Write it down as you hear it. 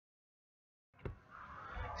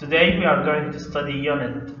Today we are going to study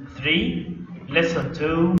Unit 3, Lesson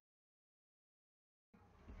 2,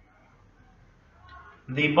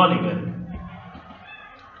 the polygon.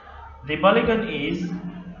 The polygon is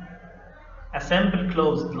a simple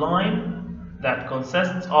closed line that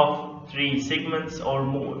consists of 3 segments or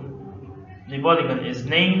more. The polygon is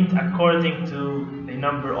named according to the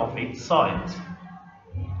number of its sides.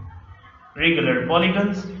 Regular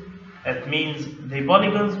polygons, it means the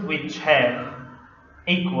polygons which have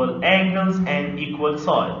equal angles and equal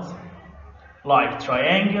sides, like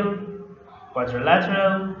triangle,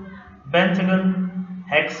 quadrilateral, pentagon,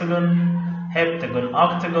 hexagon, heptagon,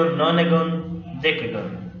 octagon, nonagon,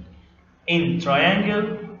 decagon. In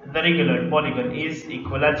triangle, the regular polygon is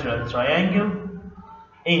equilateral triangle.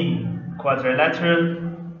 In quadrilateral,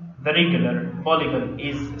 the regular polygon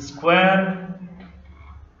is square.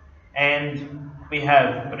 And we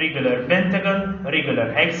have regular pentagon,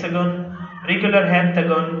 regular hexagon, regular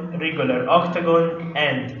heptagon, regular octagon,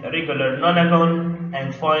 and regular nonagon,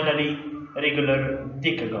 and finally regular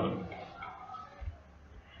decagon.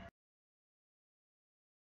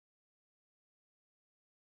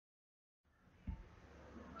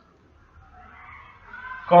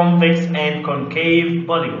 Convex and concave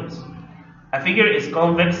polygons. A figure is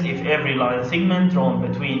convex if every line segment drawn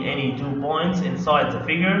between any 2 points inside the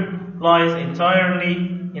figure lies entirely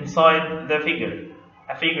inside the figure.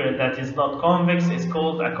 A figure that is not convex is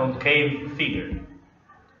called a concave figure.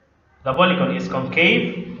 The polygon is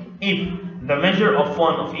concave if the measure of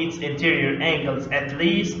one of its interior angles at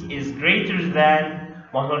least is greater than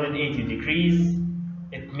 180 degrees.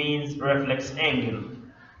 It means reflex angle.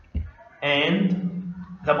 And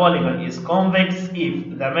the polygon is convex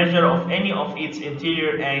if the measure of any of its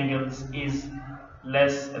interior angles is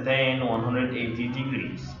less than 180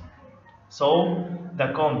 degrees. So,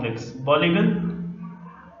 the convex polygon,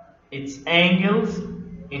 its angles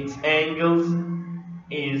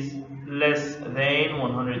is less than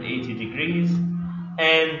 180 degrees,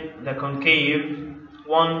 and the concave,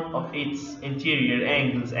 one of its interior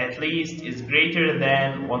angles at least is greater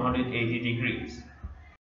than 180 degrees.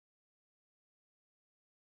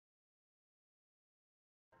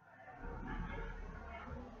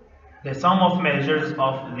 The sum of measures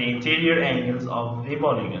of the interior angles of the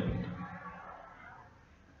polygon.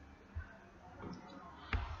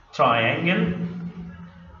 Triangle.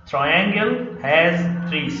 Triangle has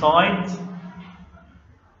 3 sides.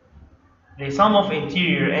 The sum of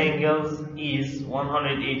interior angles is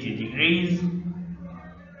 180 degrees.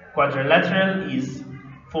 Quadrilateral is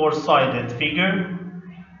 4-sided figure.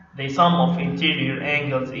 The sum of interior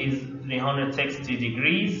angles is 360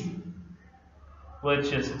 degrees,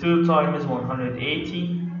 which is 2 times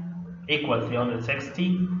 180 equals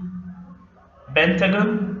 360.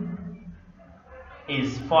 Pentagon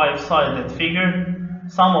is 5-sided figure.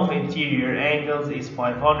 Sum of interior angles is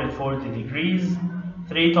 540 degrees.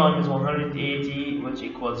 3 times 180, which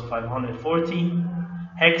equals 540.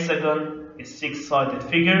 Hexagon is 6-sided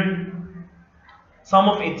figure. Sum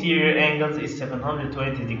of interior angles is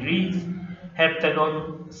 720 degrees.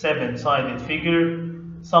 Heptagon, 7-sided figure.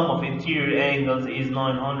 Sum of interior angles is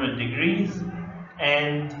 900 degrees,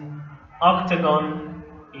 and octagon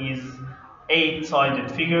is 8-sided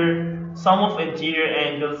figure. Sum of interior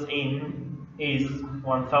angles is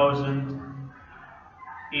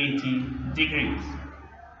 1080 degrees.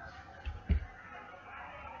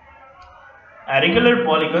 A regular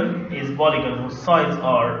polygon is polygon whose sides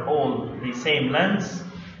are all the same length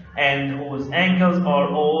and whose angles are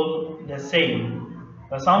all the same.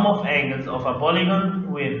 The sum of angles of a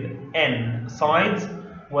polygon with n sides,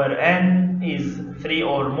 where n is 3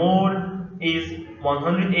 or more, is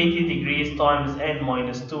 180 degrees times n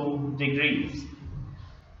minus 2 degrees,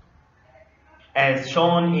 as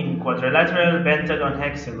shown in quadrilateral, pentagon,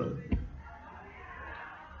 hexagon.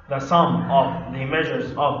 The sum of the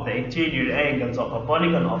measures of the interior angles of a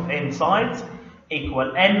polygon of n sides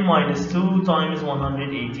equal n minus 2 times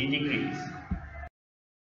 180 degrees.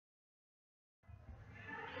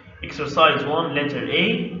 Exercise 1, letter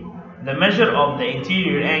A. The measure of the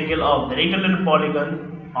interior angle of the regular polygon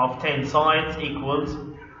of 10 sides equals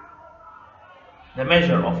the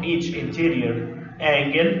measure of each interior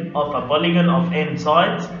angle of a polygon of n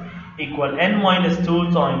sides equal n minus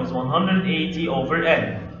 2 times 180 over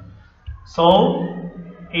n. So,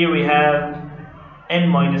 here we have n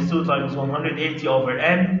minus 2 times 180 over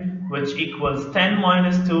n, which equals 10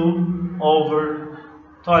 minus 2 over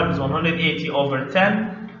times 180 over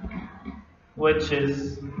 10, which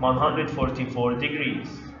is 144 degrees.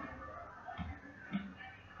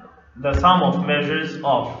 The sum of measures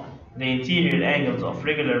of the interior angles of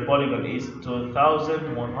regular polygon is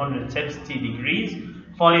 2160 degrees.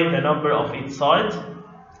 Find the number of its sides.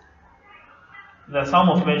 The sum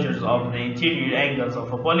of measures of the interior angles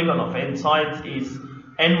of a polygon of n sides is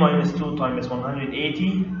n minus 2 times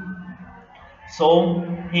 180. So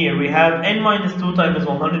here we have n minus 2 times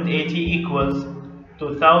 180 equals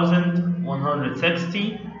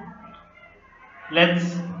 2160.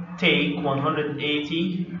 Let's take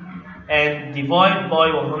 180 and divide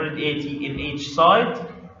by 180 in each side.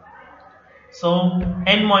 So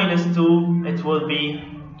n minus 2, it will be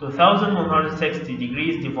 2160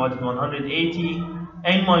 degrees divided 180.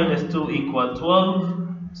 N minus 2 equal 12.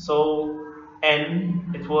 So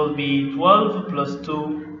n, it will be 12 plus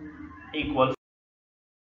 2 equal.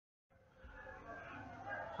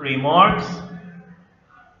 Remarks.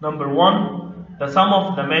 Number 1. The sum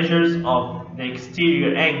of the measures of the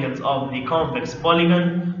exterior angles of the convex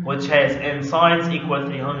polygon which has n sides equal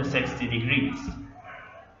 360 degrees.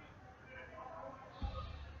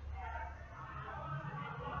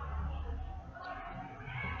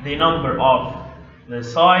 The number of the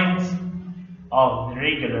sides of the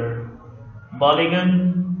regular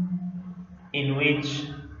polygon in which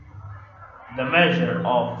the measure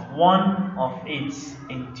of one of its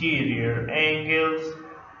interior angles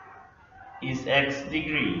is x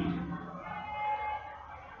degree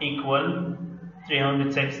equal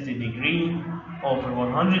 360 degree over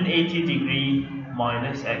 180 degree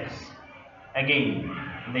minus x. Again,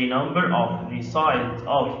 the number of the sides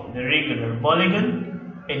of the regular polygon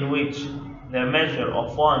in which the measure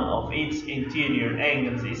of one of its interior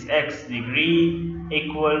angles is x degree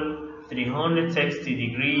equal 360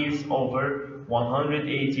 degrees over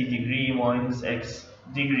 180 degree minus x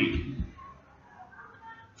degree.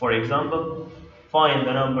 For example, find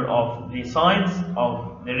the number of the sides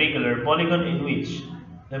of the regular polygon in which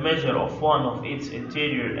the measure of one of its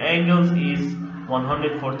interior angles is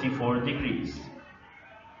 144 degrees.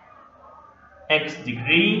 X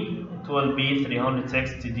degree, it will be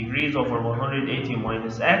 360 degrees over 180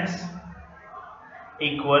 minus x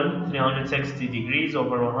equal 360 degrees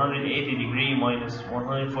over 180 degree minus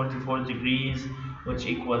 144 degrees, which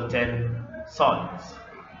equal 10 sides.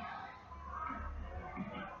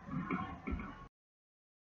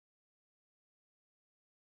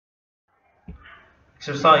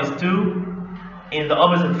 Exercise 2. In the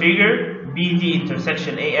opposite figure, BD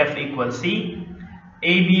intersection AF equals C.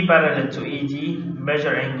 AB parallel to ED,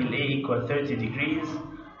 measure angle A equal 30 degrees,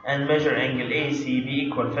 and measure angle ACB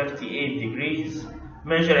equal 58 degrees.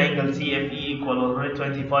 Measure angle CFE equal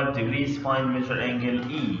 125 degrees. Find measure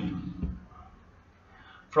angle E.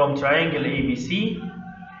 From triangle ABC,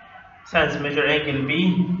 since measure angle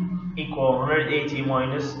B equal 180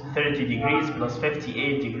 minus 30 degrees plus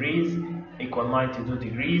 58 degrees equal 92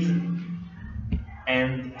 degrees,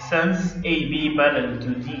 and since AB parallel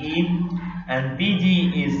to DE and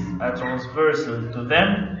BD is a transversal to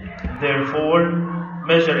them, therefore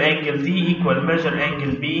measure angle D equal measure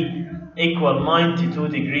angle B equal 92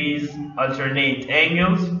 degrees alternate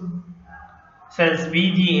angles. Since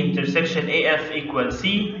BD intersection AF equals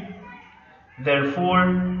C, therefore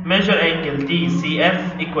measure angle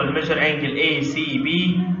DCF equal measure angle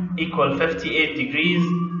ACB equal 58 degrees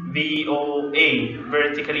VOA,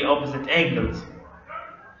 vertically opposite angles.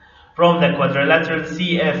 From the quadrilateral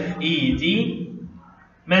CFED,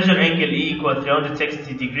 measure angle E equal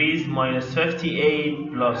 360 degrees minus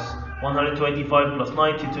 58 plus 125 plus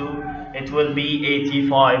 92, it will be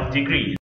 85 degrees.